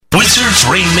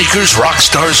Stars, Rainmakers,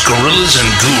 Rockstars, Gorillas, and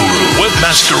Guru.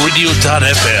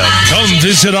 WebmasterRadio.fm. Come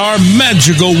visit our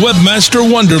magical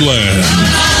Webmaster Wonderland.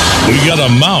 We got a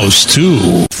mouse,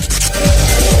 too.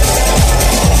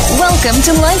 Welcome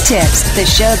to Life Tips, the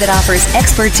show that offers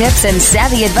expert tips and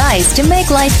savvy advice to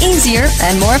make life easier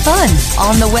and more fun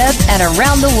on the web and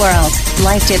around the world.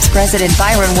 Life Tips President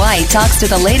Byron White talks to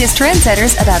the latest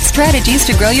trendsetters about strategies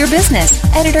to grow your business.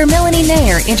 Editor Melanie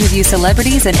Nair interviews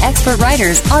celebrities and expert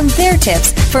writers on their tips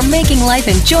for making life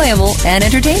enjoyable and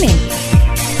entertaining.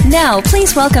 Now,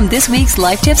 please welcome this week's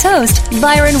Life Tips host,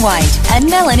 Byron White and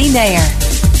Melanie Nair.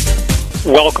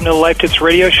 Welcome to the Life Tips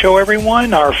Radio Show,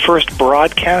 everyone. Our first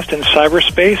broadcast in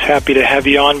cyberspace. Happy to have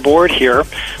you on board here.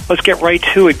 Let's get right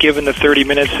to it, given the 30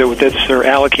 minutes that are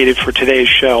allocated for today's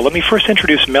show. Let me first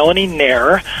introduce Melanie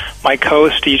Nair, my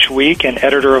co-host each week and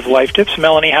editor of Life Tips.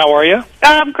 Melanie, how are you?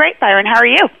 Great, Byron. How are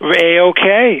you?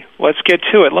 A-okay. Let's get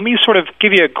to it. Let me sort of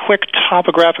give you a quick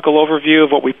topographical overview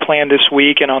of what we planned this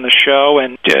week and on the show,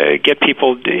 and get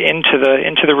people into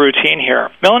the routine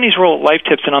here. Melanie's role at Life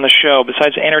Tips and on the show,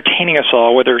 besides entertaining us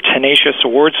all with her tenacious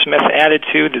wordsmith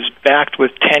attitude that's backed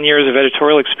with 10 years of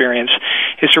editorial experience,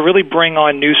 is to really bring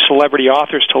on new celebrity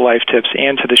authors to Life Tips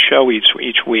and to the show each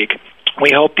week.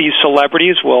 We hope these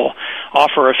celebrities will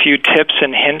offer a few tips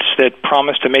and hints that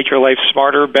promise to make your life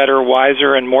smarter, better,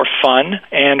 wiser, and more fun.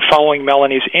 And following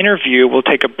Melanie's interview, we'll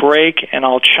take a break, and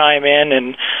I'll chime in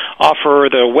and offer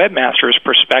the webmaster's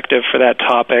perspective for that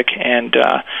topic, and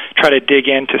try to dig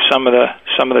into some of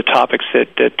the topics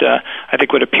that I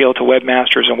think would appeal to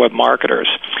webmasters and web marketers.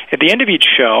 At the end of each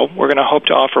show, we're going to hope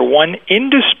to offer one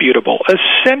indisputable,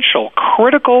 essential,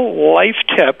 critical life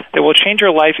tip that will change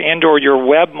your life and/or your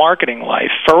web marketing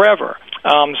life forever.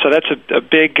 So that's a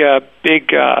big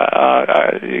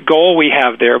goal we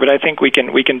have there, but I think we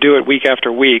can do it week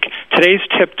after week. Today's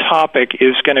tip topic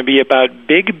is going to be about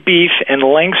big beef and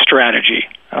length strategy.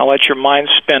 I'll let your mind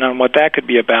spin on what that could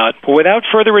be about. But without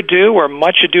further ado, or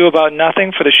much ado about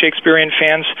nothing for the Shakespearean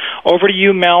fans, over to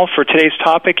you, Mel, for today's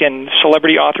topic and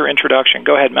celebrity author introduction.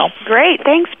 Go ahead, Mel. Great.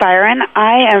 Thanks, Byron.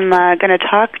 I am going to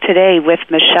talk today with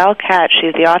Michelle Katz.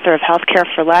 She's the author of Healthcare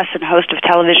for Less and host of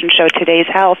television show Today's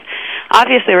Health.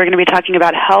 Obviously, we're going to be talking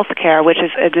about healthcare, which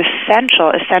is an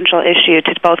essential issue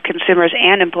to both consumers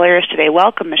and employers today.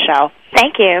 Welcome, Michelle.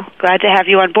 Thank you. Glad to have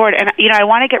you on board. And, I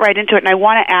want to get right into it, and I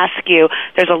want to ask you,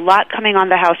 there's a lot coming on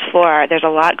the House floor. There's a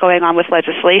lot going on with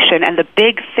legislation, and the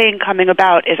big thing coming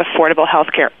about is affordable health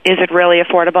care. Is it really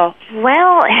affordable?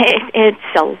 Well, it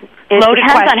loaded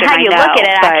depends question, on how you look at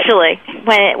it, but actually,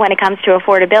 when it comes to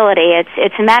affordability.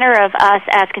 It's a matter of us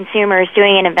as consumers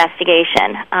doing an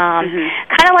investigation.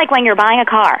 Kind of like when you're buying a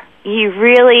car.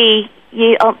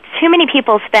 Too many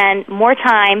people spend more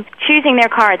time choosing their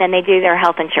car than they do their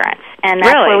health insurance, and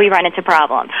that's where we run into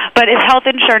problems. But is health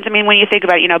insurance, when you think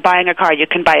about, buying a car, you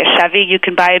can buy a Chevy, you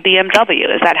can buy a BMW.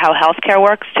 Is that how healthcare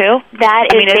works, too? That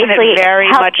is basically... Isn't it very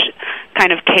much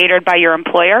kind of catered by your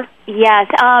employer? Yes,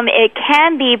 it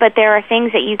can be, but there are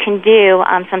things that you can do,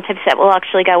 some tips that we'll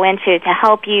actually go into to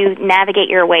help you navigate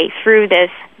your way through this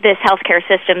healthcare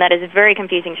system that is very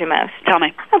confusing to most. Tell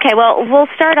me. Okay, well, we'll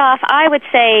start off. I would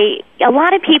say a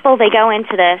lot of people, they go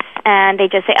into this and they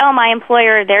just say, oh, my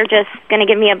employer, they're just going to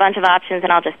give me a bunch of options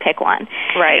and I'll just pick one.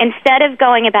 Right. Instead of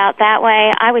going about that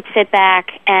way, I would sit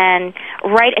back and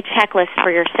write a checklist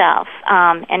for yourself.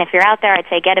 And if you're out there, I'd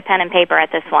say get a pen and paper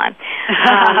at this one.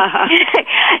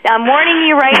 I'm warning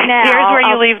you right now. Here's where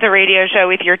you leave the radio show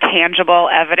with your tangible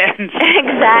evidence.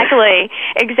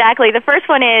 Exactly. The first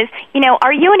one is,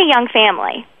 are you in a young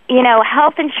family?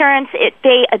 Health insurance,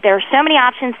 there are so many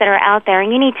options that are out there,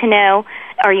 and you need to know,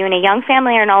 are you in a young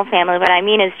family or an old family? What I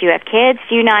mean is, do you have kids?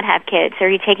 Do you not have kids? Are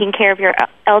you taking care of your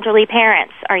elderly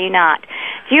parents? Are you not?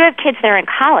 Do you have kids that are in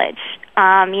college?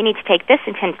 You need to take this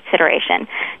into consideration.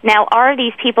 Now, are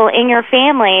these people in your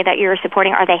family that you're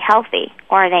supporting, are they healthy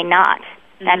or are they not?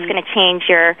 That's going to change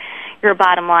your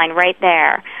bottom line right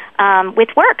there.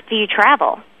 With work, do you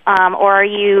travel? Or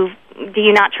do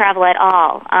you not travel at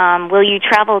all? Will you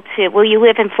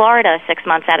live in Florida 6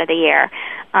 months out of the year?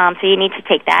 So you need to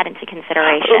take that into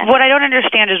consideration. What I don't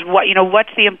understand is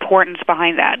what's the importance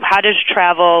behind that? How does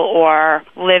travel or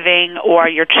living or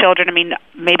your children,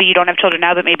 maybe you don't have children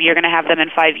now, but maybe you're going to have them in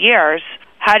 5 years.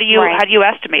 How do you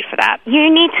estimate for that? You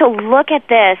need to look at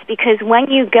this because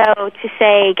when you go to,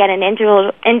 say, get an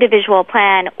individual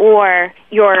plan or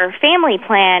your family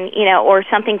plan, or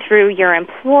something through your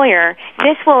employer,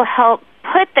 this will help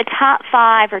put the top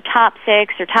 5 or top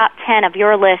 6 or top 10 of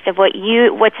your list of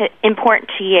what's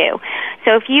important to you.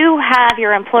 So if you have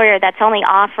your employer that's only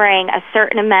offering a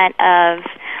certain amount of,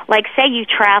 like, say you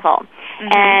travel,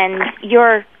 and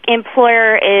your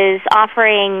employer is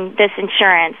offering this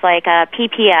insurance, like a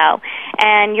PPO,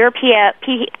 and your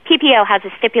PPO has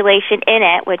a stipulation in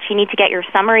it, which you need to get your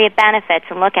summary of benefits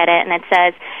and look at it, and it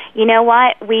says, you know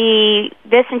what,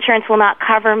 this insurance will not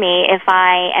cover me if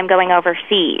I am going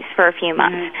overseas for a few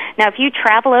months. Now, if you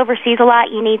travel overseas a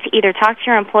lot, you need to either talk to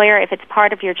your employer if it's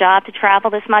part of your job to travel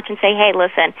this much and say, hey,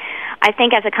 listen, I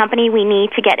think as a company we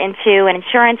need to get into an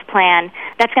insurance plan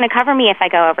that's going to cover me if I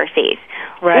go overseas.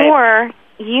 Right. Or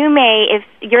you may, if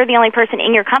you're the only person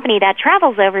in your company that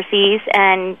travels overseas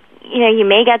and, you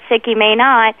may get sick, you may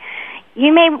not,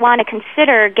 you may want to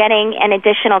consider getting an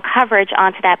additional coverage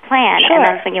onto that plan, Sure. and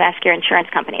that's when you ask your insurance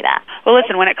company that. Well,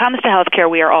 listen, when it comes to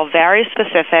healthcare, we are all very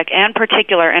specific and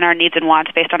particular in our needs and wants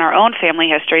based on our own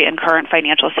family history and current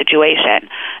financial situation.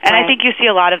 And Right. I think you see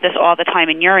a lot of this all the time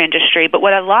in your industry, but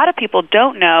what a lot of people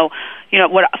don't know,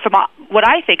 what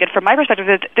I think, and from my perspective,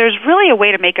 is there's really a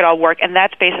way to make it all work, and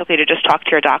that's basically to just talk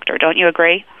to your doctor. Don't you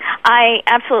agree? I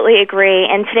absolutely agree.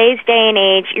 In today's day and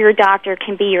age, your doctor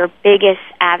can be your biggest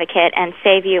advocate and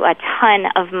save you a ton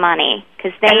of money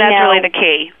because they know. And that's really the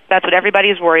key. That's what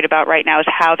everybody's worried about right now, is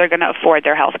how they're going to afford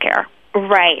their health care.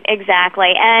 Right,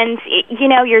 exactly. And,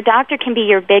 your doctor can be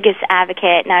your biggest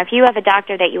advocate. Now, if you have a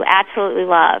doctor that you absolutely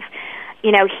love,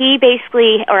 he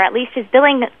basically, or at least his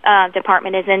billing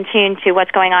department is in tune to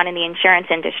what's going on in the insurance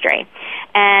industry.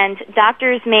 And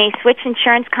doctors may switch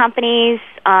insurance companies,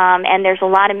 and there's a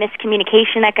lot of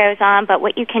miscommunication that goes on, but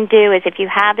what you can do is if you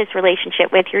have this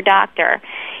relationship with your doctor,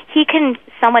 he can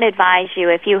somewhat advise you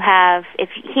if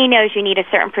he knows you need a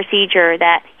certain procedure,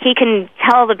 that he can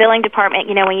tell the billing department,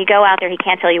 when you go out there, he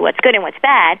can't tell you what's good and what's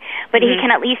bad, but he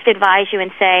can at least advise you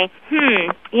and say,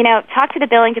 talk to the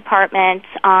billing department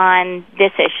on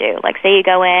this issue. Like, say you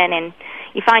go in and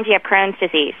you find you have Crohn's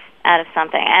disease out of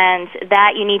something, and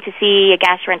that you need to see a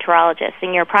gastroenterologist,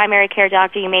 and your primary care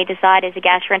doctor you may decide is a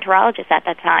gastroenterologist at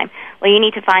that time. Well, you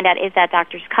need to find out if that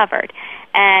doctor's covered.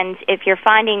 And if you're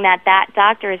finding that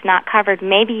doctor is not covered,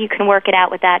 maybe you can work it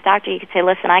out with that doctor. You could say,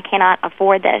 listen, I cannot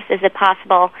afford this. Is it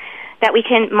possible that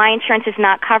my insurance is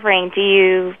not covering?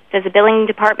 Does the billing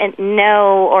department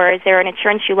know, or is there an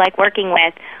insurance you like working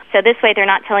with? So this way they're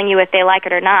not telling you if they like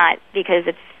it or not, because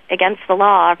it's against the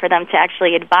law for them to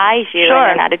actually advise you, Sure. and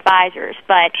they're not advisors.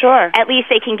 But Sure. at least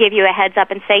they can give you a heads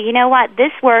up and say, you know what,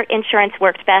 this insurance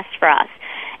works best for us.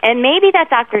 And maybe that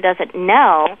doctor doesn't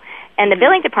know, and the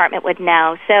billing department would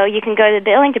know. So you can go to the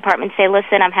billing department and say,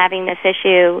 listen, I'm having this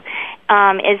issue.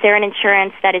 Is there an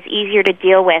insurance that is easier to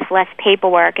deal with, less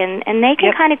paperwork? And they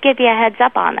can kind of give you a heads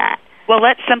up on that. Well,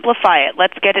 let's simplify it.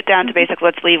 Let's get it down to basics.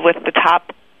 Let's leave with the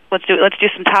top. Let's do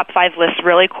some top 5 lists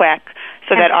really quick,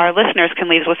 so that our listeners can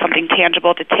leave with something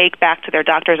tangible to take back to their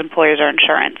doctors, employers, or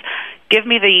insurance. Give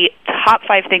me the top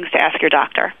 5 things to ask your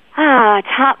doctor.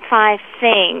 Top 5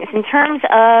 things. In terms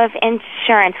of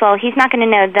insurance, well, he's not going to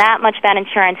know that much about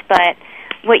insurance, but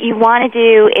what you want to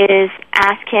do is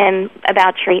ask him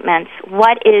about treatments.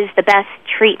 What is the best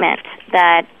treatment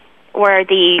the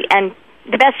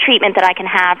best treatment that I can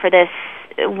have for this,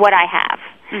 what I have?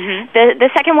 Mm-hmm. The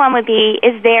second one would be,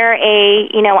 is there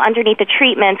underneath the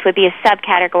treatments would be a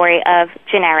subcategory of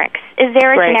generics. Is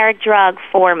there a generic drug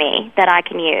for me that I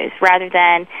can use rather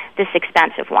than this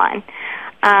expensive one?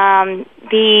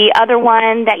 The other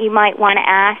one that you might want to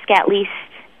ask, at least,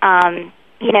 I'm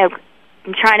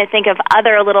trying to think of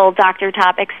other little doctor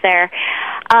topics there.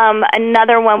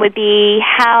 Another one would be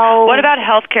how... What about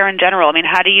healthcare in general? I mean,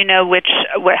 how do you know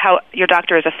how your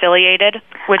doctor is affiliated?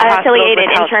 Which affiliated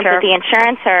in terms of the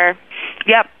insurance, or...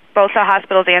 Yep, both the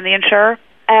hospitals and the insurer.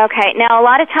 Okay. Now, a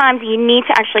lot of times you need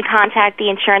to actually contact the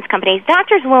insurance companies.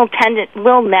 Doctors will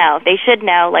know. They should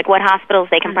know, like, what hospitals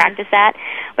they can practice at.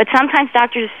 But sometimes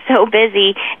doctors are so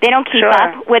busy, they don't keep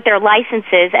up with their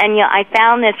licenses. And I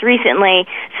found this recently.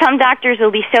 Some doctors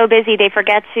will be so busy they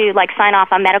forget to, sign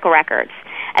off on medical records.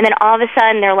 And then all of a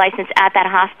sudden their license at that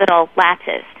hospital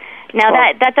lapses. Now,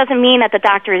 that doesn't mean that the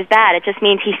doctor is bad. It just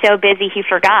means he's so busy he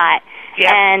forgot. Yep.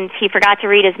 And he forgot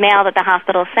to read his mail that the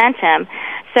hospital sent him.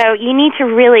 So you need to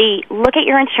really look at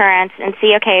your insurance and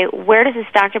see, okay, where does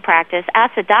this doctor practice?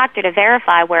 Ask the doctor to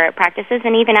verify where it practices,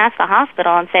 and even ask the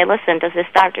hospital and say, listen, does this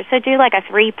doctor... So do a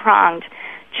 3-pronged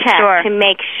check to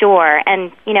make sure.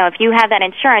 And, if you have that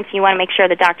insurance, you want to make sure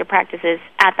the doctor practices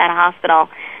at that hospital.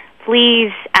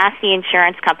 Please ask the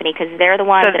insurance company, because they're the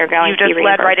ones that are going to be reimbursed. You just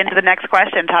led right into the next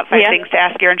question, top 5 things to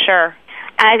ask your insurer.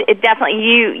 Definitely,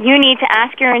 you need to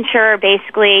ask your insurer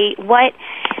basically what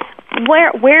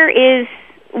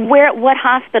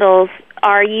hospitals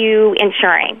are you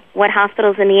insuring? What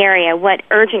hospitals in the area? What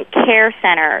urgent care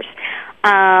centers?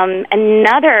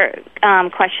 Another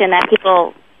question that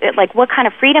people, what kind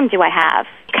of freedom do I have?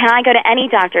 can I go to any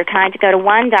doctor? Can I go to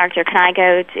one doctor? Can I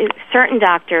go to certain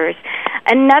doctors?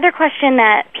 Another question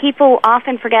that people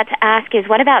often forget to ask is,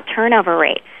 what about turnover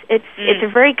rates? It's a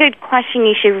very good question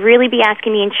you should really be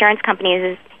asking the insurance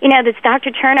companies is, this doctor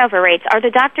turnover rates. Are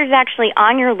the doctors actually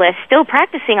on your list, still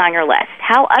practicing on your list?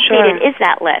 How updated is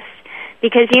that list?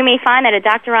 Because you may find that a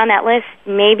doctor on that list,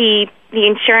 maybe the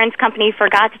insurance company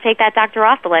forgot to take that doctor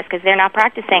off the list because they're not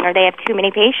practicing or they have too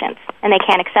many patients and they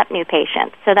can't accept new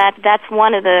patients. So that's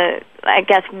one of the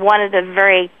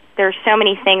there's so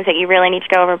many things that you really need to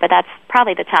go over, but that's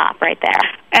probably the top right there.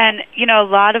 And, a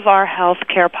lot of our health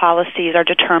care policies are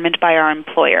determined by our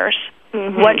employers.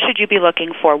 Mm-hmm. What should you be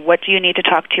looking for? What do you need to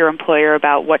talk to your employer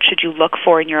about? What should you look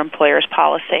for in your employer's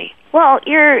policy? Well,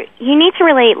 you need to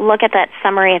really look at that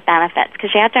summary of benefits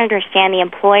because you have to understand the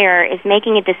employer is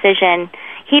making a decision.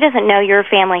 He doesn't know your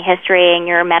family history and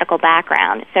your medical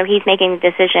background, so he's making a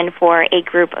decision for a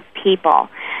group of people.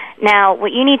 Now,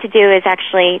 what you need to do is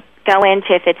actually go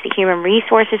into, if it's the human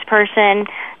resources person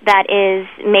that is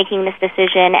making this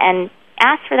decision, and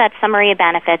ask for that summary of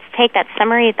benefits, take that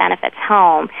summary of benefits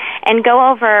home, and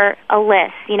go over a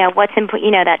list, what's input,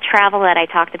 that travel that I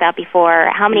talked about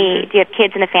before, how many, do you have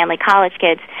kids in the family, college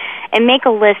kids, and make a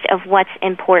list of what's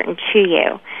important to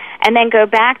you. And then go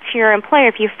back to your employer.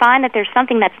 If you find that there's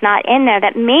something that's not in there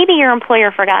that maybe your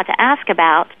employer forgot to ask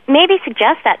about, maybe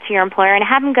suggest that to your employer and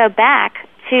have them go back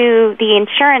to the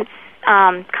insurance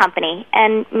company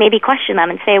and maybe question them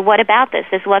and say, what about this?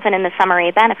 This wasn't in the summary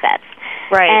of benefits.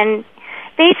 Right. And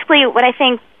basically what I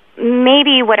think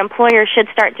maybe what employers should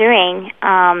start doing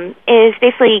is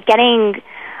basically getting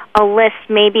a list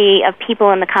maybe of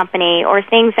people in the company or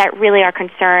things that really are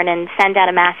concerned and send out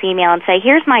a mass email and say,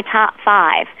 here's my top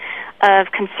 5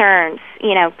 of concerns.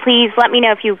 Please let me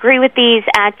know if you agree with these,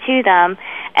 add to them.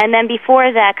 And then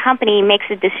before that company makes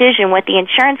a decision with the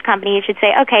insurance company, you should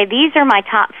say, okay, these are my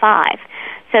top 5.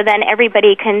 So then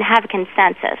everybody can have a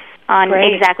consensus on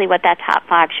exactly what that top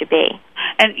 5 should be.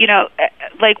 And,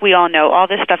 like we all know, all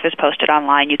this stuff is posted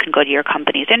online. You can go to your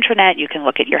company's intranet. You can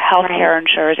look at your health care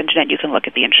insurer's intranet. You can look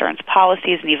at the insurance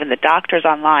policies and even the doctors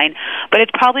online. But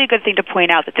it's probably a good thing to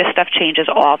point out that this stuff changes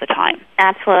all the time.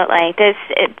 Absolutely.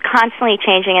 It's constantly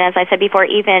changing. And as I said before,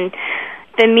 even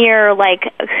the mere,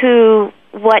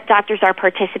 what doctors are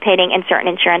participating in certain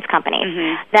insurance companies.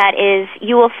 Mm-hmm. That is,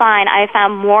 you will find, I have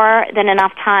found more than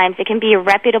enough times, it can be a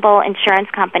reputable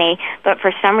insurance company, but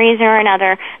for some reason or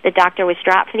another, the doctor was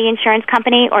dropped for the insurance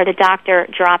company or the doctor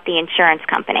dropped the insurance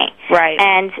company. Right.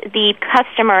 And the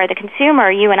customer, the consumer,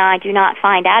 you and I do not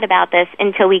find out about this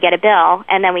until we get a bill,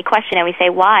 and then we question it. We say,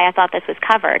 why? I thought this was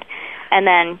covered. And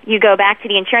then you go back to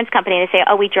the insurance company and they say,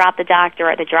 oh, we dropped the doctor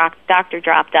or the doctor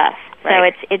dropped us.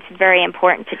 Right. So it's very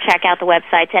important to check out the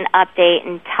websites and update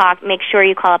and talk. Make sure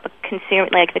you call up a consumer,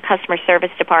 like the customer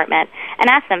service department, and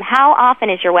ask them, how often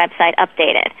is your website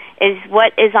updated? Is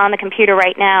what is on the computer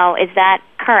right now, is that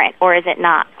current or is it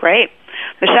not? Great.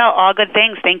 Michelle, all good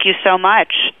things. Thank you so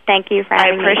much. Thank you for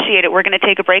having me. I appreciate it. We're going to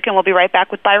take a break, and we'll be right back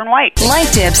with Byron White.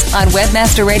 Life Tips on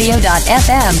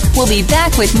webmasterradio.fm. We'll be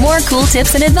back with more cool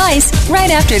tips and advice right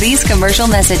after these commercial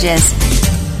messages.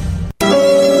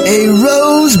 A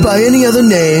rose by any other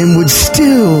name would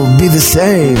still be the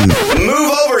same.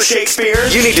 Move over, Shakespeare.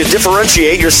 You need to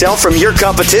differentiate yourself from your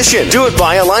competition. Do it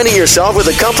by aligning yourself with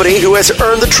a company who has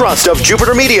earned the trust of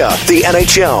Jupiter Media, the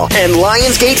NHL, and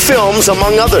Lionsgate Films,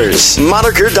 among others.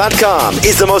 Moniker.com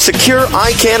is the most secure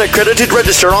ICANN accredited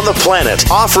register on the planet,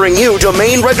 offering you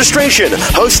domain registration,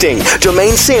 hosting,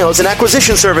 domain sales, and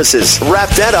acquisition services.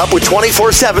 Wrap that up with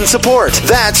 24/7 support.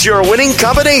 That's your winning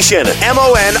combination.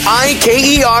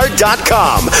 MONIKER.com.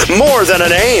 More than a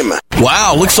name.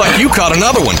 Wow, looks like you caught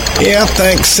another one. Yeah,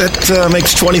 thanks. That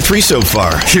makes 23 so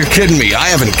far. You're kidding me. I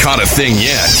haven't caught a thing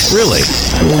yet. Really?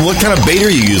 Well, what kind of bait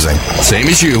are you using? Same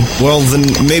as you. Well, then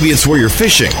maybe it's where you're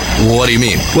fishing. What do you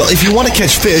mean? Well, if you want to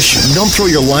catch fish, don't throw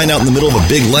your line out in the middle of a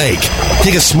big lake.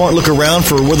 Take a smart look around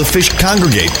for where the fish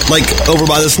congregate, like over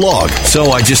by this log.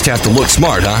 So I just have to look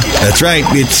smart, huh? That's right.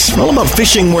 It's all about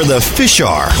fishing where the fish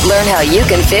are. Learn how you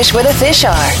can fish where the fish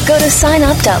are. Go to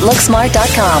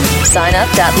signup.looksmart.com.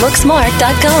 Signup.looksmart.com.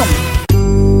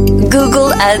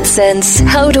 Google AdSense.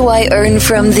 How do I earn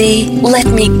from the Let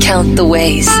me count the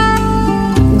ways?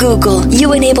 Google,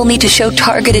 you enable me to show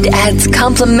targeted ads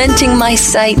complimenting my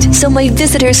site so my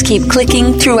visitors keep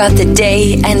clicking throughout the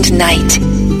day and night.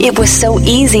 It was so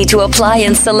easy to apply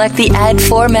and select the ad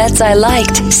formats I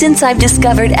liked. Since I've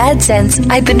discovered AdSense,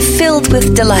 I've been filled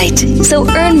with delight. So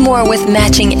earn more with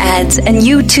matching ads, and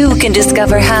you too can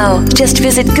discover how. Just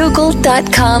visit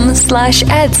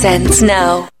google.com/AdSense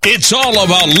now. It's all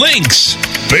about links,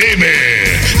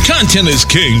 baby. Content is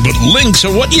king, but links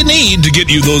are what you need to get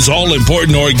you those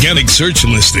all-important organic search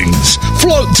listings.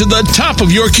 Float to the top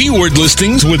of your keyword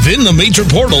listings within the major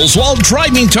portals while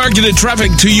driving targeted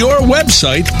traffic to your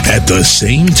website at the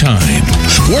same time.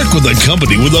 Work with a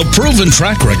company with a proven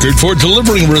track record for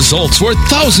delivering results for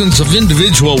thousands of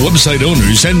individual website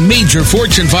owners and major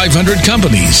Fortune 500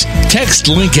 companies.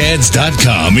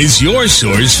 TextLinkAds.com is your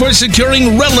source for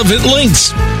securing relevant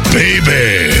links.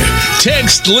 Baby,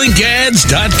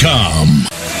 TextLinkAds.com.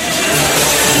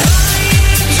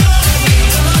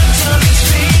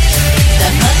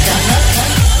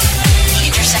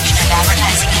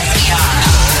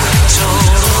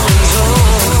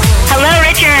 Hello,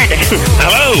 Richard.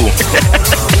 Hello.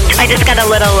 I just got a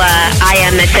little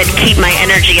IM that said keep my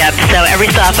energy up, so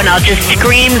every so often I'll just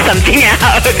scream something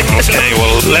out. Okay,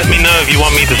 well, let me know if you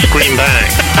want me to scream back.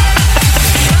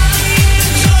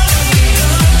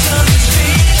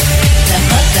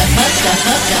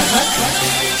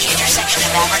 Intersection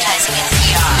of advertising and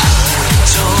PR.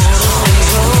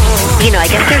 You know, I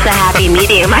guess there's a happy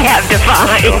medium I have to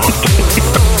find.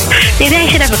 Maybe I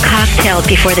should have a cocktail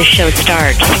before the show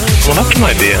starts. Well, that's an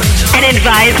idea. And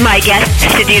advise my guests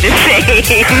to do the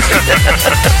same.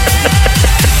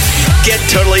 Get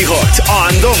totally hooked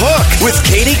on The Hook with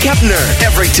Katie Kepner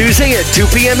every Tuesday at 2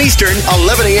 p.m. Eastern,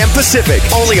 11 a.m. Pacific,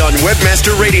 only on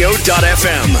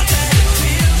WebmasterRadio.fm.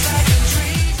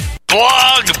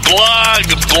 Blog.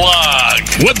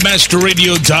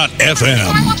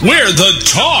 Webmasterradio.fm. We're the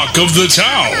talk of the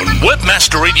town.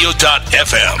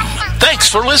 Webmasterradio.fm. Thanks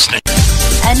for listening.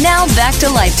 And now back to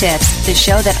Life Tips, the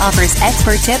show that offers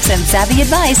expert tips and savvy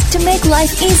advice to make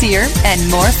life easier and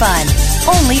more fun.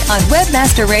 Only on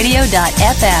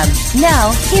Webmasterradio.fm.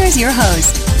 Now, here's your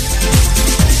host.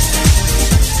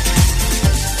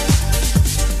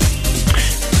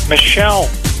 Michelle,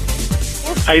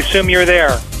 I assume you're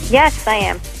there. Yes, I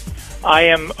am. I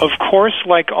am, of course,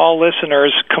 like all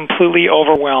listeners, completely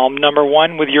overwhelmed, number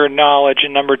one, with your knowledge,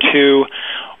 and number two,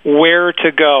 where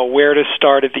to go, where to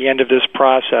start at the end of this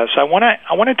process. I want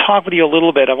to talk with you a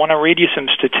little bit. I want to read you some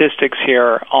statistics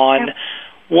here on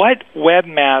what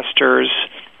webmasters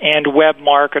and web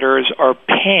marketers are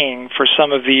paying for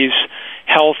some of these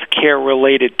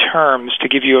healthcare-related terms to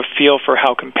give you a feel for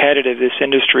how competitive this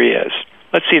industry is.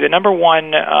 Let's see, the number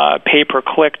one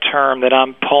pay-per-click term that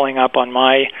I'm pulling up on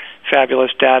my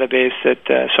fabulous database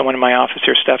that someone in my office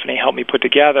here, Stephanie, helped me put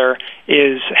together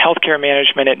is healthcare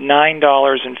management at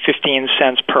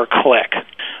 $9.15 per click.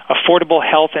 Affordable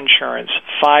health insurance,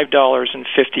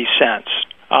 $5.50.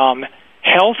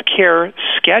 Healthcare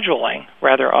scheduling,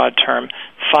 rather odd term,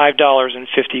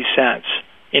 $5.50.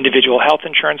 Individual health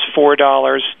insurance,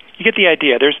 $4. You get the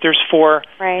idea. There's four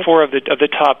of the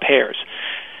top payers.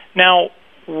 Now,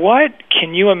 what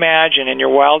can you imagine in your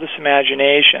wildest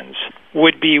imaginations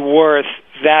would be worth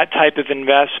that type of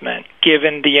investment,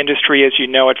 given the industry as you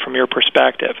know it from your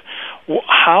perspective?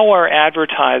 How are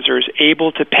advertisers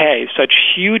able to pay such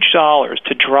huge dollars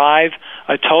to drive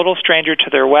a total stranger to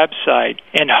their website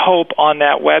and hope on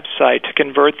that website to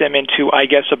convert them into, I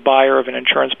guess, a buyer of an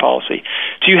insurance policy?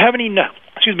 Do you have any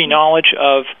knowledge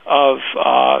of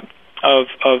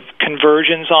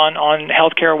conversions on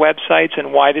healthcare websites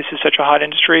and why this is such a hot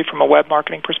industry from a web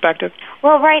marketing perspective?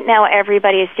 Well, right now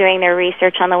everybody is doing their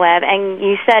research on the web, and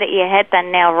you said it, you hit the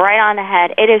nail right on the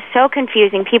head. It is so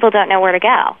confusing. People don't know where to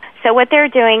go. So what they're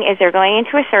doing is they're going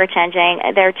into a search engine,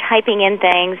 they're typing in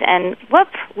things, and whoop,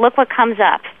 look what comes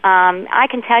up. I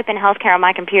can type in healthcare on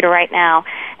my computer right now,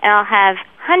 and I'll have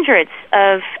hundreds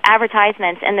of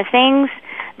advertisements, and the things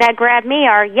that grab me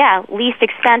are, least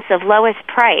expensive, lowest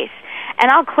price. And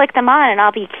I'll click them on, and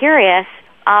I'll be curious.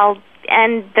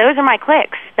 And those are my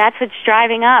clicks. That's what's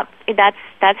driving up.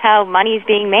 That's how money's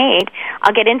being made.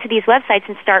 I'll get into these websites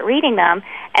and start reading them,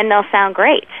 and they'll sound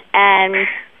great. And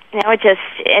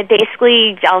it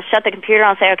basically, I'll shut the computer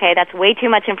and I'll say, okay, that's way too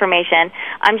much information.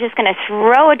 I'm just going to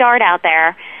throw a dart out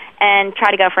there and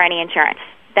try to go for any insurance,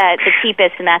 the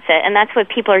cheapest, and that's it. And that's what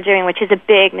people are doing, which is a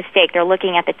big mistake. They're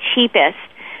looking at the cheapest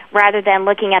rather than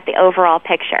looking at the overall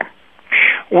picture.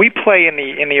 We play in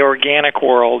the organic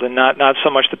world and not so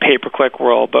much the pay-per-click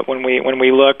world. But when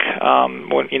we look,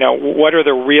 what are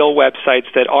the real websites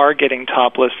that are getting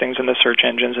top listings in the search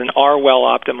engines and are well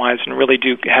optimized and really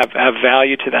do have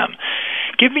value to them?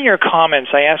 Give me your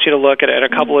comments. I asked you to look at a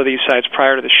couple of these sites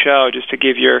prior to the show, just to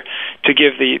give the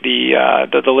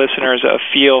listeners a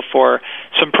feel for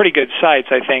some pretty good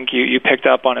sites. I think you picked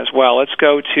up on as well. Let's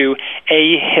go to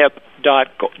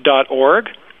ahip.org.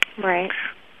 Right.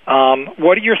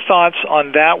 What are your thoughts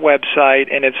on that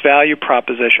website and its value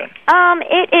proposition?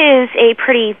 It is a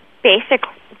pretty basic.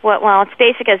 Well, it's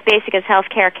basic as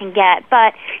healthcare can get,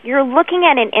 but you're looking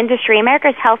at an industry.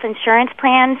 America's health insurance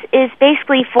plans is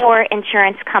basically for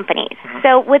insurance companies.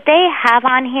 So what they have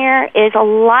on here is a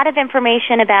lot of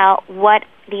information about what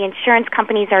the insurance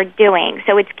companies are doing.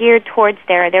 So it's geared towards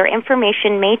their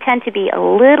information may tend to be a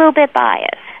little bit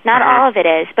biased. Not all of it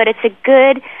is, but it's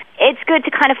good to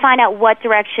kind of find out what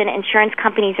direction insurance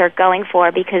companies are going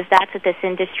for, because that's what this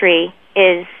industry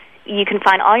is. You can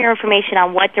find all your information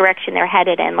on what direction they're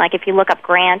headed in. Like if you look up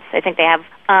grants, I think they have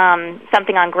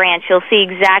something on grants. You'll see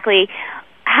exactly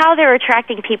how they're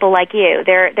attracting people like you.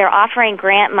 They're offering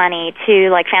grant money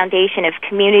to like Foundation of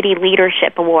Community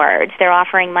Leadership Awards. They're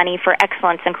offering money for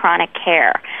excellence in chronic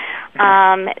care.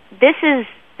 This is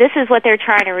what they're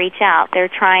trying to reach out. They're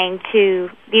trying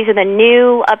to. These are the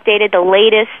new, updated, the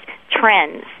latest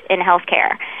trends in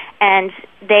healthcare, and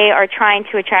they are trying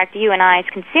to attract you and I as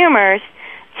consumers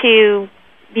to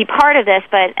be part of this.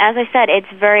 But as I said, it's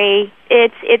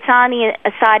on the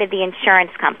side of the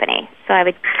insurance company, so I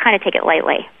would kind of take it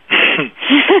lightly.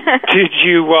 Did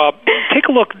you take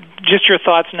a look, just your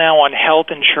thoughts now on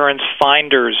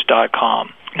healthinsurancefinders.com?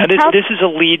 Now, this is a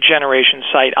lead generation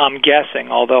site, I'm guessing,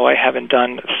 although I haven't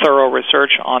done thorough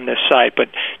research on this site.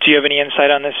 But do you have any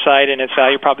insight on this site and its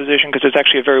value proposition? Because it's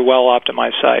actually a very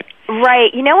well-optimized site.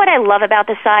 Right. You know what I love about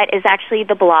the site is actually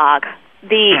the blog.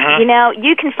 You know,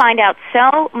 you can find out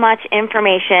so much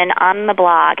information on the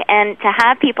blog, and to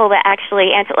have people that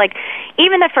actually answer, like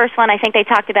even the first one, I think they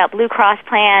talked about Blue Cross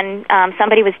plan.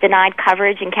 Somebody was denied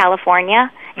coverage in California,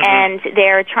 and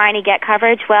they're trying to get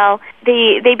coverage. Well,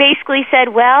 they basically said,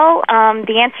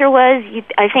 the answer was,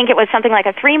 I think it was something like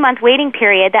a 3-month waiting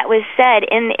period that was said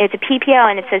it's a PPO,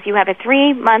 and it says you have a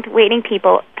 3-month waiting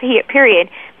period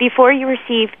before you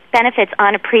receive benefits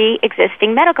on a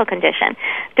pre-existing medical condition.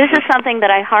 This is something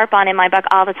that I harp on in my book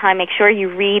all the time. Make sure you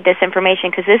read this information,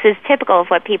 because this is typical of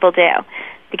what people do.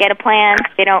 They get a plan,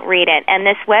 they don't read it. And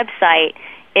this website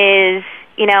is,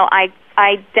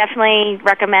 I definitely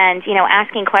recommend,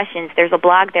 asking questions. There's a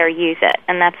blog there, use it.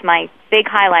 And that's my big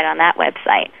highlight on that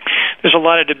website. There's a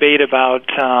lot of debate about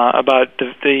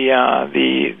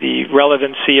the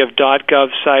relevancy of .gov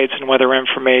sites and whether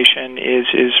information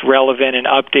is relevant and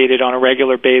updated on a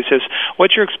regular basis.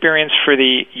 What's your experience for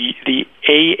the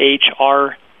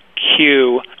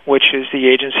AHRQ, which is the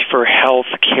Agency for Health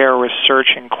Care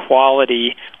Research and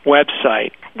Quality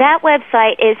website? That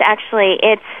website is actually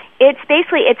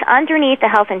it's underneath the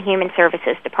Health and Human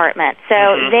Services Department. So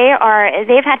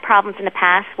they've had problems in the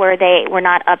past where they were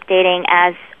not updating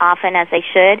as often as they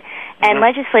should, and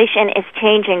legislation is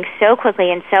changing so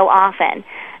quickly and so often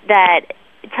that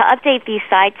to update these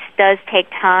sites does take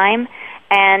time.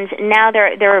 And now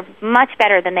they're much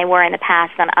better than they were in the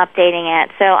past on updating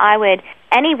it. So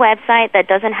any website that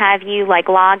doesn't have you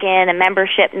log in, a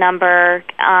membership number,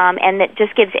 and that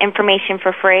just gives information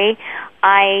for free,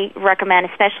 I recommend,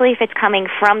 especially if it's coming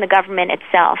from the government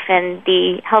itself. And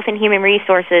the Health and Human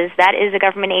Resources, that is a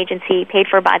government agency paid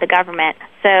for by the government.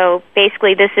 So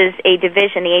basically this is a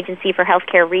division, the Agency for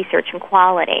Healthcare Research and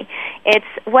Quality. It's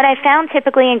what I found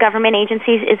typically in government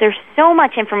agencies is there's so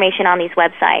much information on these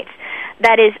websites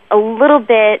that is a little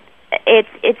bit,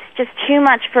 it's just too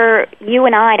much for you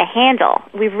and I to handle.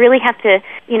 We really have to,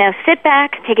 sit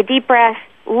back, take a deep breath,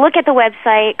 look at the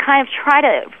website, kind of try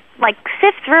to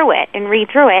sift through it and read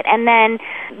through it, and then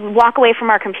walk away from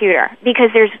our computer,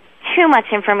 because there's too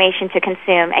much information to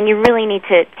consume, and you really need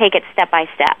to take it step by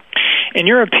step. In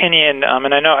your opinion,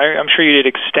 and I'm sure you did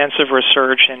extensive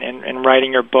research in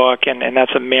writing your book, and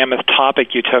that's a mammoth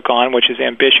topic you took on, which is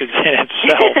ambitious in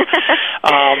itself.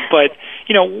 But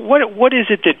what is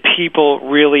it that people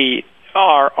really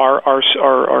are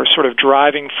sort of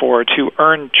driving for to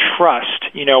earn trust,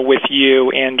 with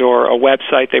you and or a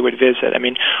website they would visit? I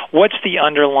mean, what's the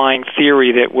underlying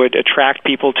theory that would attract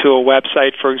people to a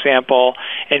website, for example,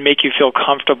 and make you feel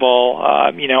comfortable,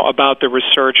 about the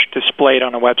research displayed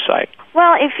on a website?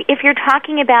 Well, if you're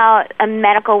talking about a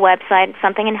medical website,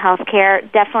 something in healthcare,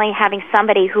 definitely having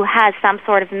somebody who has some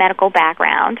sort of medical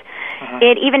background.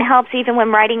 It even helps, even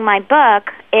when writing my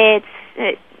book,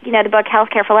 the book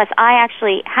Healthcare for Less, I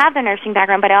actually have the nursing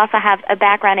background, but I also have a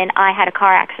background in I had a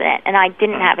car accident, and I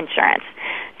didn't have insurance.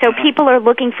 So people are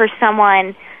looking for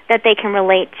someone that they can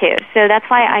relate to. So that's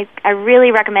why I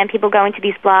really recommend people going to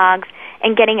these blogs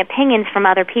and getting opinions from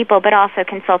other people, but also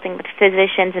consulting with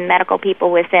physicians and medical people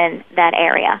within that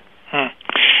area.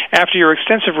 After your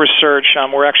extensive research,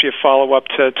 we're actually a follow-up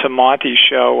to Monty's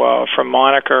show from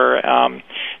Moniker,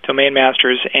 Domain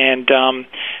Masters, and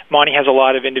Monty has a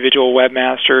lot of individual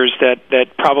webmasters that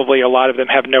probably a lot of them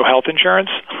have no health insurance.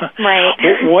 Right.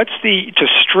 What's to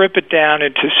strip it down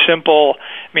into simple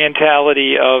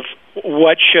mentality of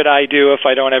what should I do if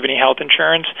I don't have any health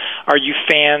insurance? Are you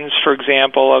fans, for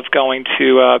example, of going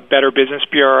to a Better Business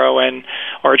Bureau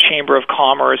or a Chamber of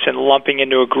Commerce and lumping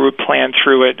into a group plan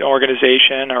through an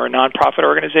organization or a nonprofit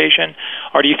organization?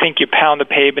 Or do you think you pound the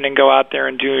pavement and go out there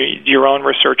and do your own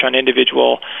research on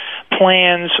individual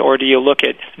plans? Or do you look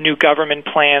at new government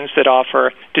plans that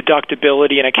offer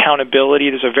deductibility and accountability?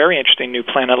 There's a very interesting new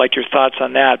plan. I'd like your thoughts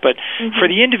on that. But for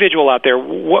the individual out there,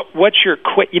 what's your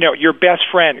your best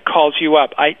friend calls you up,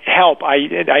 I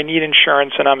need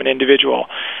insurance and I'm an individual.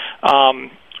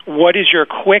 What is your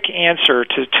quick answer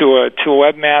to a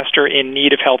webmaster in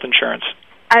need of health insurance?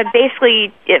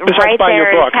 Basically, right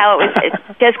there is how it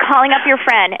was. Just calling up your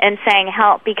friend and saying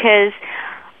help, because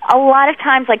a lot of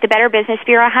times, like the Better Business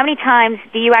Bureau, how many times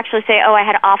do you actually say, oh, I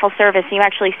had awful service, and you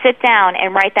actually sit down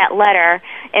and write that letter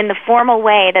in the formal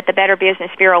way that the Better Business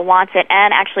Bureau wants it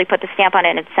and actually put the stamp on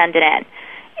it and send it in?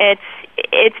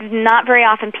 It's not very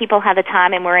often people have the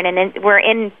time, and we're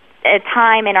in a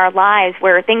time in our lives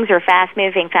where things are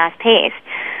fast-moving, fast-paced.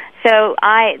 So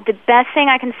the best thing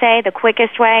I can say, the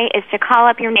quickest way, is to call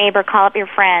up your neighbor, call up your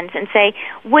friends, and say,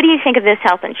 what do you think of this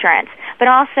health insurance? But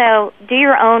also do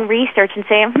your own research and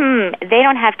say, they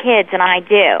don't have kids and I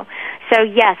do. So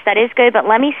yes, that is good, but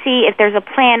let me see if there's a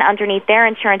plan underneath their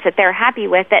insurance that they're happy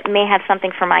with that may have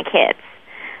something for my kids.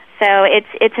 So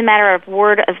it's a matter of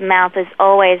word of mouth is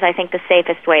always, I think, the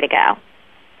safest way to go.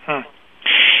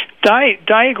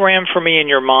 Diagram for me in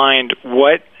your mind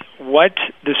what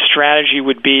the strategy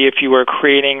would be if you were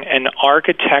creating an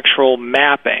architectural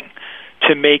mapping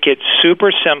to make it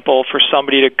super simple for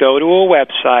somebody to go to a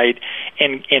website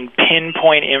and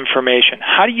pinpoint information.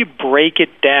 How do you break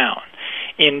it down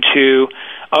into,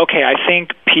 okay, I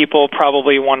think people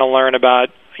probably want to learn about,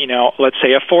 let's say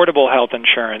affordable health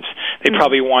insurance. They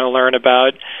probably want to learn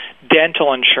about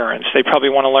dental insurance. They probably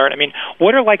want to learn,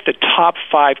 what are like the top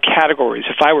 5 categories?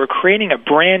 If I were creating a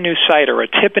brand new site or a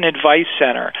tip and advice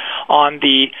center on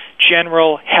the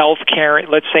general health care,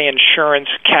 let's say insurance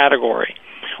category,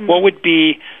 what would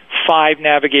be 5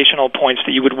 navigational points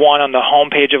that you would want on the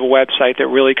homepage of a website that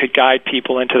really could guide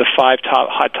people into the 5 top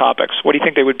hot topics? What do you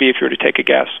think they would be if you were to take a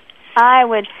guess? I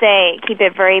would say keep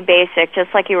it very basic,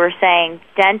 just like you were saying.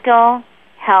 Dental,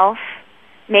 health,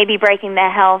 maybe breaking the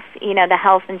health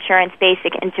insurance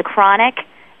basic into chronic,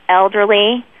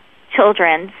 elderly,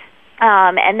 children's,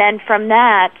 and then from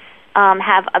that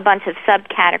have a bunch of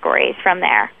subcategories from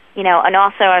there. And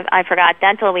also I forgot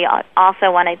dental. We also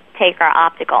want to take our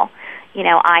optical,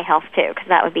 eye health too, because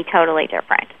that would be totally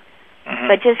different.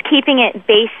 But just keeping it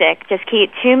basic,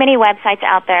 too many websites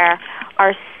out there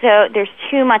there's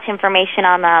too much information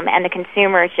on them, and the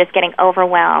consumer is just getting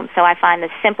overwhelmed. So I find the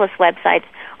simplest websites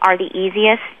are the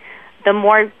easiest. The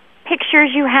more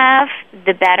pictures you have,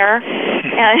 the better,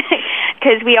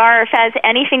 because we are as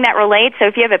anything that relates. So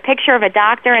if you have a picture of a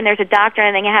doctor and there's a doctor,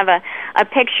 and then you have a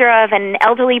picture of an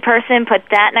elderly person, put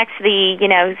that next to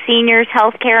the seniors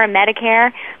health care and Medicare,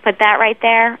 put that right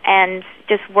there, and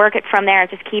just work it from there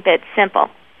and just keep it simple.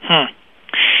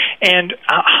 And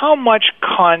how much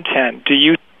content do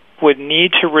you would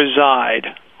need to reside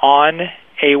on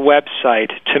a website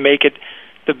to make it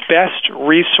the best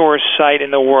resource site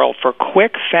in the world for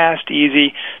quick, fast,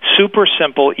 easy, super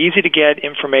simple, easy to get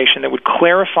information that would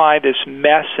clarify this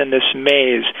mess and this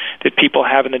maze that people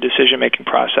have in the decision-making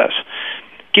process?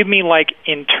 Give me,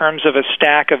 in terms of a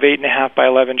stack of 8.5 by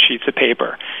 11 sheets of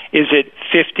paper. Is it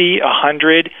 50,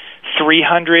 100,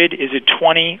 300? Is it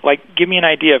 20? Give me an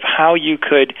idea of how you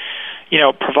could,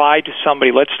 provide to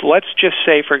somebody. Let's just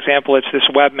say, for example, it's this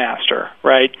webmaster,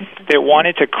 right, that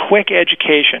wanted to quick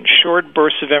education, short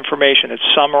bursts of information that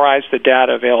summarize the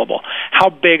data available. How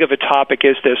big of a topic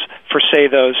is this for, say,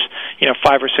 those,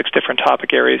 5 or 6 different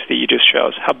topic areas that you just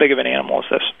chose? How big of an animal is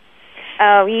this?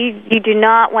 Oh, you do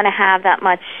not want to have that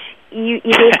much. You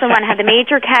basically want to have the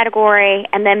major category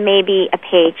and then maybe a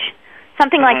page.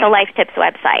 Something like the Life Tips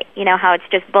website, how it's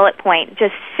just bullet point,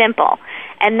 just simple.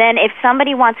 And then if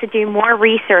somebody wants to do more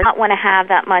research, not want to have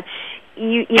that much.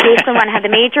 You basically want to have the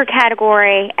major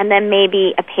category and then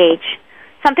maybe a page.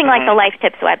 Something like the Life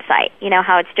Tips website,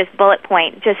 how it's just bullet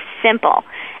point, just simple.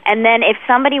 And then if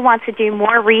somebody wants to do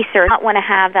more research, not want to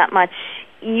have that much.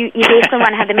 You basically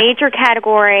want to have the major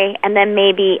category and then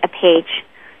maybe a page.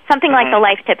 Something like the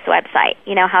Life Tips website,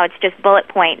 how it's just bullet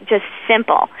point, just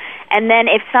simple. And then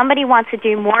if somebody wants to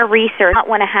do more research, not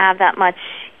want to have that much.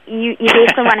 you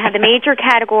basically want to have the major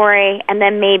category and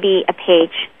then maybe a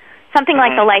page. Something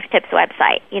like the Life Tips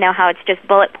website, how it's just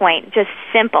bullet point, just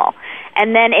simple.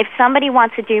 And then if somebody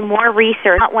wants to do more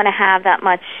research, not want to have that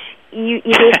much, you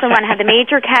basically want to have the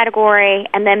major category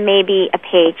and then maybe a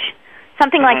page.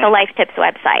 Something like the Life Tips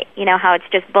website, how it's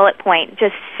just bullet point,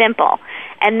 just simple.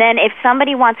 And then if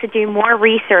somebody wants to do more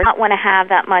research, not want to have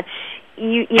that much,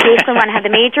 you basically want to have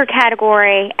the major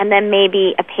category and then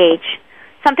maybe a page.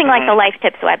 Something like the Life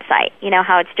Tips website,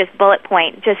 how it's just bullet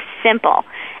point, just simple.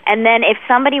 And then if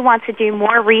somebody wants to do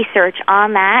more research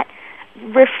on that,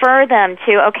 refer them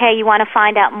to, okay, you want to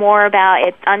find out more about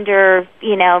it under,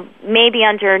 maybe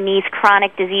underneath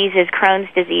chronic diseases, Crohn's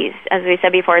disease, as we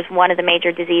said before, is one of the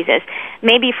major diseases.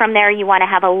 Maybe from there you want to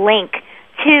have a link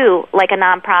to, like, a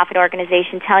nonprofit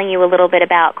organization telling you a little bit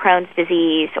about Crohn's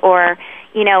disease, or,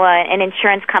 an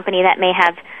insurance company that may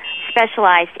have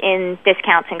specialized in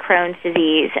discounts in Crohn's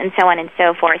disease, and so on and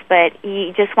so forth. But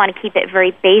you just want to keep it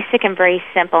very basic and very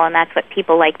simple, and that's what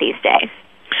people like these days.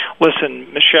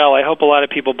 Listen, Michelle, I hope a lot of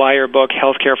people buy your book,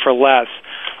 Healthcare for Less.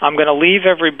 I'm going to leave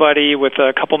everybody with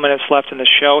a couple minutes left in the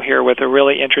show here with a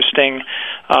really interesting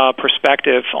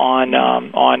perspective on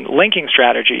linking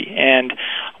strategy and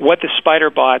what the spider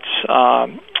bots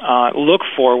look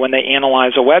for when they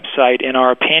analyze a website, in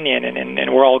our opinion,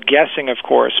 and we're all guessing, of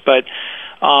course, but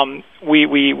we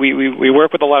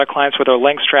work with a lot of clients with our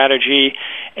link strategy,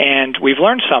 and we've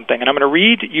learned something. And I'm going to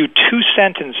read you two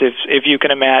sentences, if you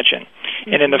can imagine.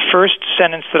 And in the first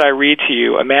sentence that I read to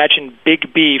you, imagine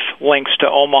Big Beef links to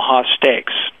Omaha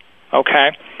Steaks.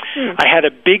 Okay? I had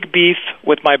a big beef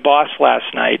with my boss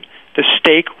last night. The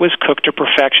steak was cooked to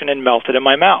perfection and melted in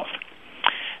my mouth.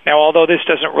 Now, although this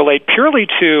doesn't relate purely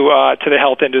to the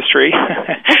health industry,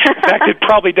 in fact, it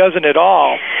probably doesn't at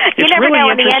all. You never know.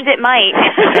 In the end, it might.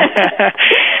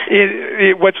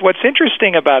 What's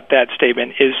interesting about that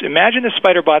statement is, imagine the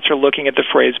spider bots are looking at the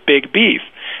phrase "big beef."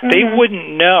 They wouldn't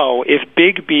know if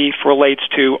big beef relates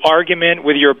to argument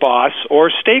with your boss or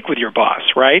steak with your boss,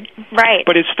 right? Right.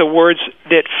 But it's the words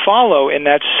that follow in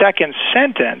that second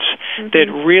sentence that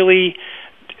really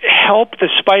help the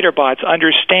spider bots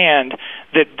understand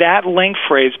that link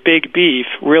phrase, big beef,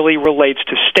 really relates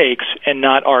to steaks and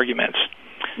not arguments.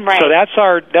 Right. So that's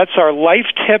our life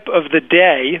tip of the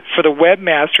day for the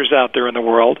webmasters out there in the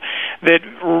world that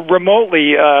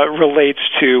remotely relates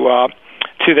to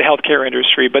the healthcare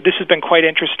industry. But this has been quite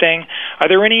interesting. Are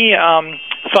there any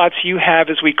thoughts you have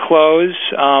as we close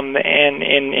in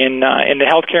the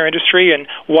healthcare industry, and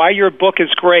why your book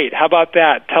is great? How about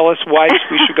that? Tell us why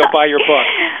we should go buy your book.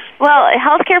 Well,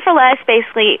 Healthcare for Less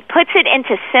basically puts it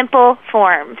into simple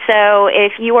form. So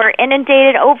if you are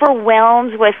inundated,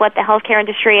 overwhelmed with what the healthcare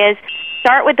industry is,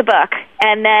 start with the book,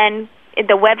 and then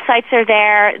the websites are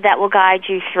there that will guide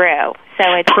you through. So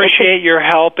appreciate your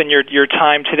help and your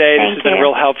time today. This has been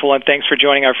real helpful, and thanks for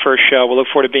joining our first show. We'll look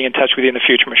forward to being in touch with you in the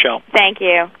future, Michelle. Thank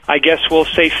you. I guess we'll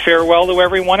say farewell to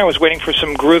everyone. I was waiting for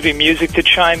some groovy music to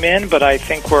chime in, but I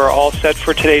think we're all set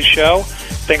for today's show.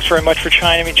 Thanks very much for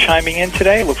chiming in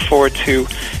today. Look forward to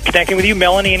connecting with you.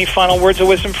 Melanie, any final words of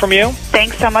wisdom from you?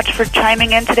 Thanks so much for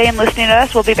chiming in today and listening to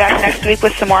us. We'll be back next week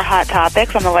with some more hot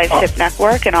topics on the Life Tip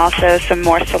Network, and also some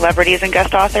more celebrities and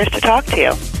guest authors to talk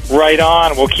to. Right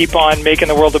on. We'll keep on making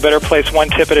the world a better place, one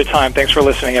tip at a time. Thanks for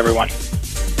listening, everyone.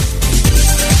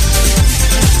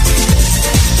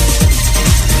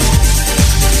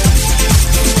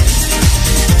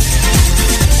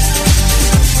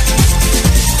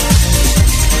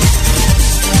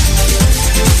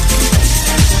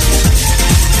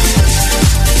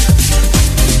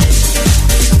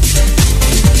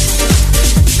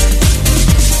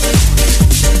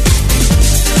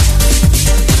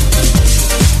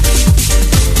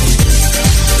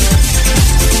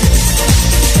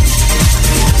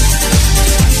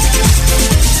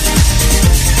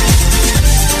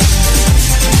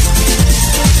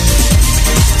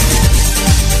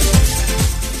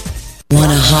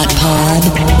 Hot Pod?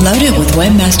 Load it with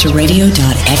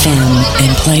webmasterradio.fm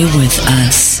and play with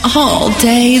us all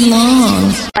day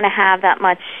long. Want to have that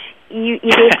much? You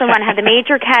basically want to have the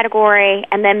major category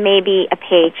and then maybe a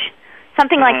page.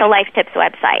 Something like the Life Tips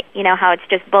website, how it's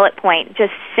just bullet point,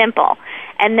 just simple.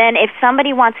 And then if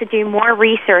somebody wants to do more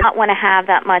research, not want to have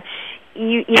that much,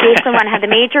 you basically want to have the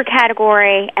major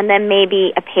category and then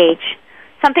maybe a page.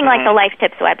 Something like the Life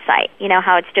Tips website,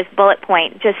 how it's just bullet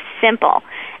point, just simple.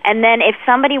 And then if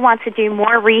somebody wants to do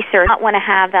more research, not want to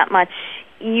have that much,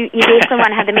 you basically want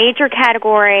to have the major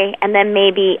category and then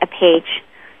maybe a page.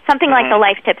 Something like the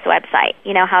Life Tips website,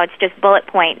 how it's just bullet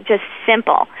point, just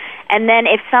simple. And then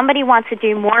if somebody wants to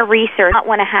do more research, not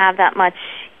want to have that much,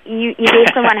 you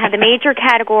basically want to have the major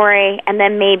category and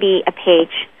then maybe a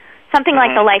page. Something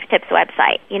like the Life Tips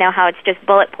website, you know, how it's just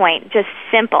bullet point, just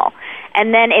simple.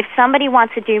 And then if somebody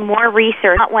wants to do more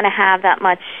research, not want to have that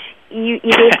much, you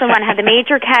basically want to have the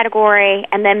major category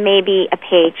and then maybe a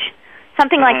page.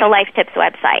 Something like the Life Tips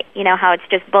website, you know, how it's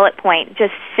just bullet point,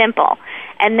 just simple.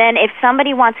 And then if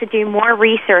somebody wants to do more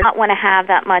research, not want to have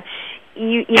that much,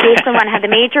 you basically want to have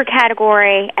the major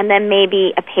category and then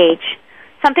maybe a page.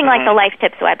 Something like the Life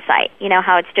Tips website, you know,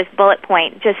 how it's just bullet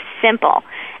point, just simple.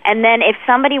 And then if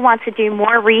somebody wants to do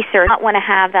more research, not want to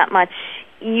have that much,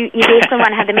 you basically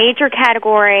want to have the major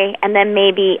category and then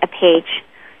maybe a page.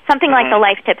 Something like the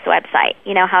Life Tips website,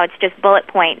 you know, how it's just bullet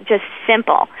point, just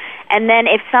simple. And then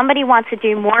if somebody wants to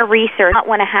do more research, not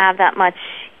want to have that much,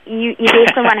 you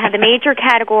basically want to have the major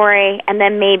category and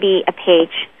then maybe a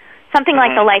page. Something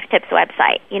like the Life Tips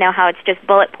website, you know, how it's just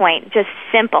bullet point, just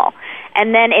simple.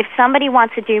 And then if somebody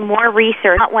wants to do more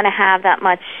research, not want to have that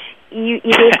much, you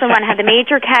basically want to have the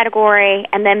major category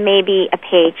and then maybe a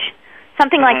page.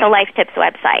 Something like the Life Tips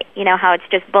website, you know, how it's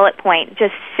just bullet point,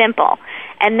 just simple.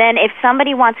 And then if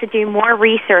somebody wants to do more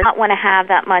research, not want to have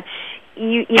that much,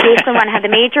 you basically want to have the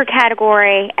major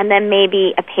category and then maybe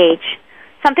a page.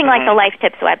 Something like the Life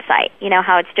Tips website, you know,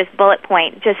 how it's just bullet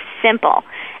point, just simple.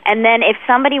 And then if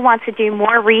somebody wants to do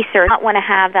more research, not want to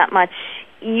have that much,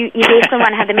 you basically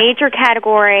want to have the major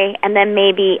category and then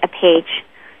maybe a page.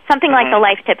 Something like the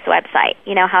Life Tips website,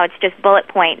 you know, how it's just bullet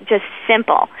point, just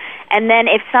simple. And then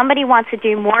if somebody wants to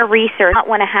do more research, not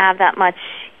want to have that much,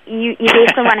 you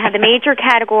basically want to have the major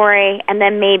category and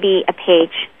then maybe a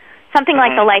page. Something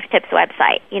like the Life Tips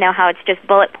website, you know, how it's just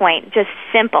bullet point, just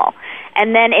simple.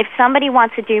 And then if somebody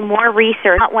wants to do more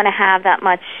research, not want to have that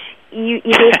much, you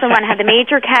basically want to have the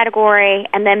major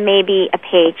category and then maybe a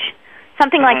page.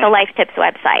 Something like the Life Tips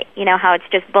website, you know, how it's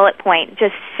just bullet point,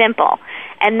 just simple.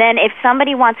 And then if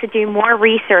somebody wants to do more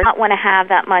research, not want to have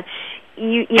that much,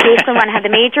 you basically want to have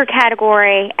the major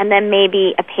category and then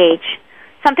maybe a page.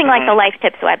 Something like the Life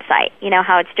Tips website, you know,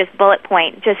 how it's just bullet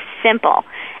point, just simple.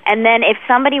 And then if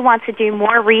somebody wants to do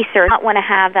more research, not want to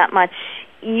have that much,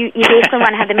 you basically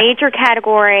want to have the major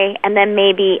category and then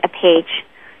maybe a page.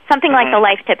 Something like the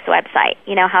Life Tips website,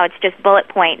 you know, how it's just bullet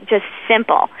point, just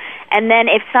simple. And then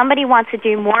if somebody wants to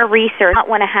do more research, not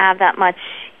want to have that much,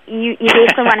 you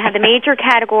basically want to have the major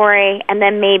category and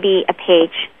then maybe a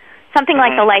page. Something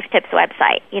like the Life Tips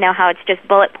website, you know, how it's just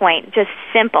bullet point, just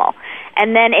simple.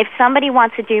 And then if somebody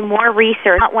wants to do more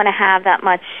research, not want to have that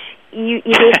much, you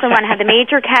basically want to have the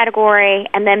major category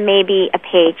and then maybe a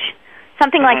page.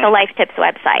 Something like the Life Tips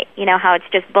website, you know, how it's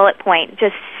just bullet point,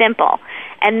 just simple.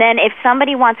 And then if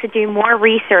somebody wants to do more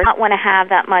research, not want to have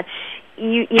that much,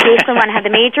 you basically want to have the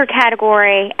major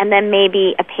category and then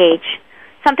maybe a page.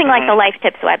 Something like the Life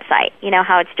Tips website, you know,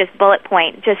 how it's just bullet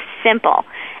point, just simple.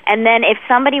 And then if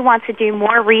somebody wants to do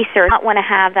more research, not want to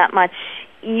have that much,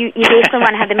 you basically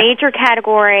want to have the major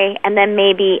category and then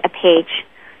maybe a page.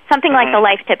 Something like the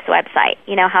Life Tips website,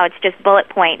 you know, how it's just bullet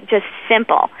point, just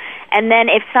simple. And then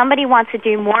if somebody wants to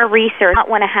do more research, not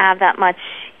want to have that much,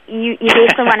 you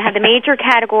basically want to have the major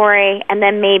category and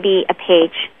then maybe a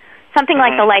page. Something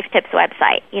like the Life Tips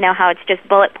website, you know, how it's just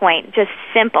bullet point, just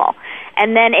simple.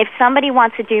 And then if somebody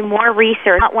wants to do more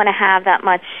research, not want to have that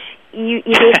much, you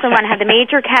basically want to have the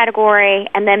major category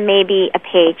and then maybe a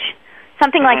page.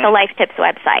 Something like the Life Tips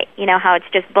website, you know, how it's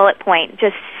just bullet point,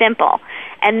 just simple.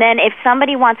 And then if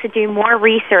somebody wants to do more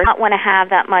research, not want to have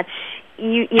that much,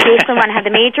 you basically want to have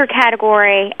the major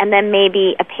category and then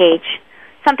maybe a page.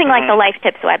 Something like the Life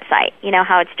Tips website, you know,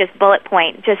 how it's just bullet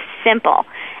point, just simple.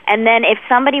 And then if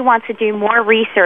somebody wants to do more research,